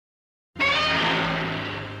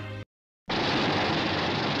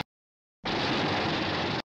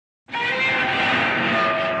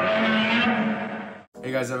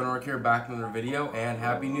Hey guys, Evan Ork here, back with another video, and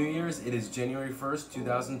Happy New Year's. It is January 1st,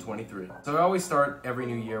 2023. So I always start every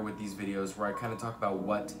new year with these videos where I kind of talk about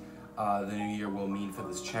what the new year will mean for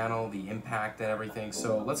this channel, the impact and everything.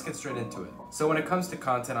 So let's get straight into it. So when it comes to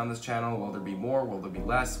content on this channel, will there be more? Will there be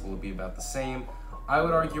less? Will it be about the same? I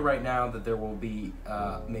would argue right now that there will be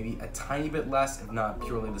maybe a tiny bit less, if not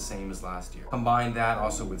purely the same as last year. Combine that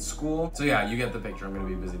also with school. So yeah, you get the picture. I'm going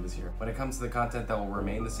to be busy this year. When it comes to the content that will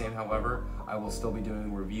remain the same, however, I will still be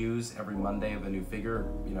doing reviews every Monday of a new figure,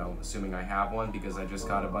 you know, assuming I have one, because I just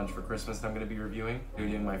got a bunch for Christmas that I'm going to be reviewing. We're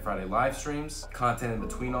doing my Friday live streams, content in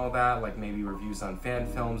between all that, like maybe reviews on fan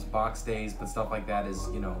films, box days, but stuff like that is,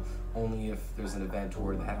 you know, only if there's an event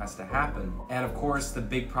tour that has to happen. And of course, the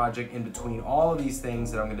big project in between all of these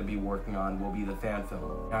things that I'm going to be working on will be the fan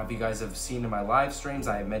film. Now, if you guys have seen in my live streams,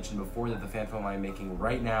 I have mentioned before that the fan film I'm making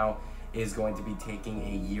right now is going to be taking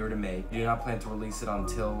a year to make. I do not plan to release it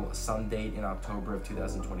until some date in October of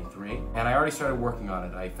 2023. And I already started working on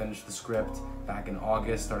it. I finished the script back in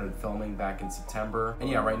August, started filming back in September. And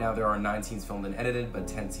yeah, right now there are 9 scenes filmed and edited, but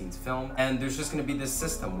 10 scenes filmed. And there's just gonna be this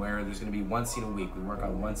system where there's gonna be 1 scene a week. We work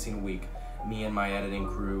on 1 scene a week. Me and my editing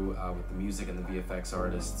crew with the music and the VFX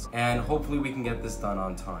artists, and hopefully we can get this done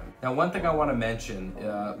on time. Now, one thing I want to mention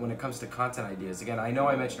when it comes to content ideas, again, I know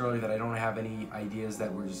I mentioned earlier that I don't have any ideas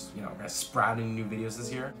that we're just, you know, gonna sprout any new videos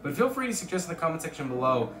this year, but feel free to suggest in the comment section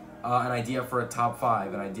below an idea for a top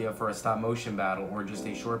 5, an idea for a stop motion battle, or just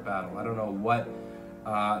a short battle. I don't know what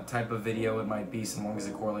type of video it might be, so long as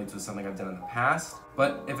it correlates with something I've done in the past.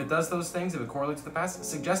 But if it does those things, if it correlates to the past,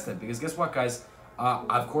 suggest it, because guess what, guys?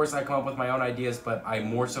 Of course, I come up with my own ideas, but I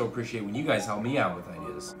more so appreciate when you guys help me out with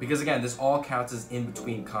ideas. Because again, this all counts as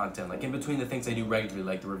in-between content. Like in between the things I do regularly,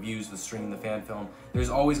 like the reviews, the stream, the fan film,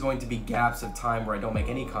 there's always going to be gaps of time where I don't make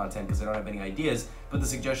any content because I don't have any ideas, but the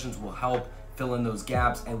suggestions will help fill in those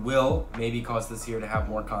gaps and will maybe cause this year to have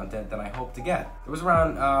more content than I hope to get. There was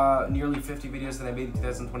around nearly 50 videos that I made in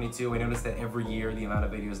 2022. I noticed that every year the amount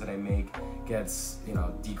of videos that I make gets, you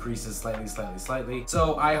know, decreases slightly.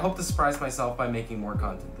 So I hope to surprise myself by making more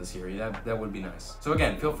content this year. That would be nice. So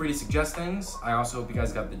again, feel free to suggest things. I also hope you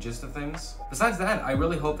guys got the gist of things. Besides that, I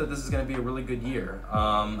really hope that this is going to be a really good year.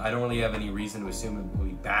 I don't really have any reason to assume it will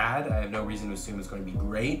be bad. I have no reason to assume it's going to be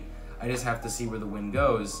great. I just have to see where the wind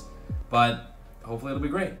goes. But hopefully it'll be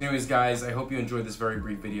great. Anyways, guys, I hope you enjoyed this very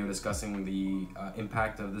brief video discussing the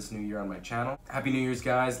impact of this new year on my channel. Happy New Year's,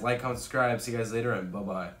 guys. Like, comment, subscribe. See you guys later, and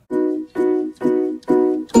bye-bye.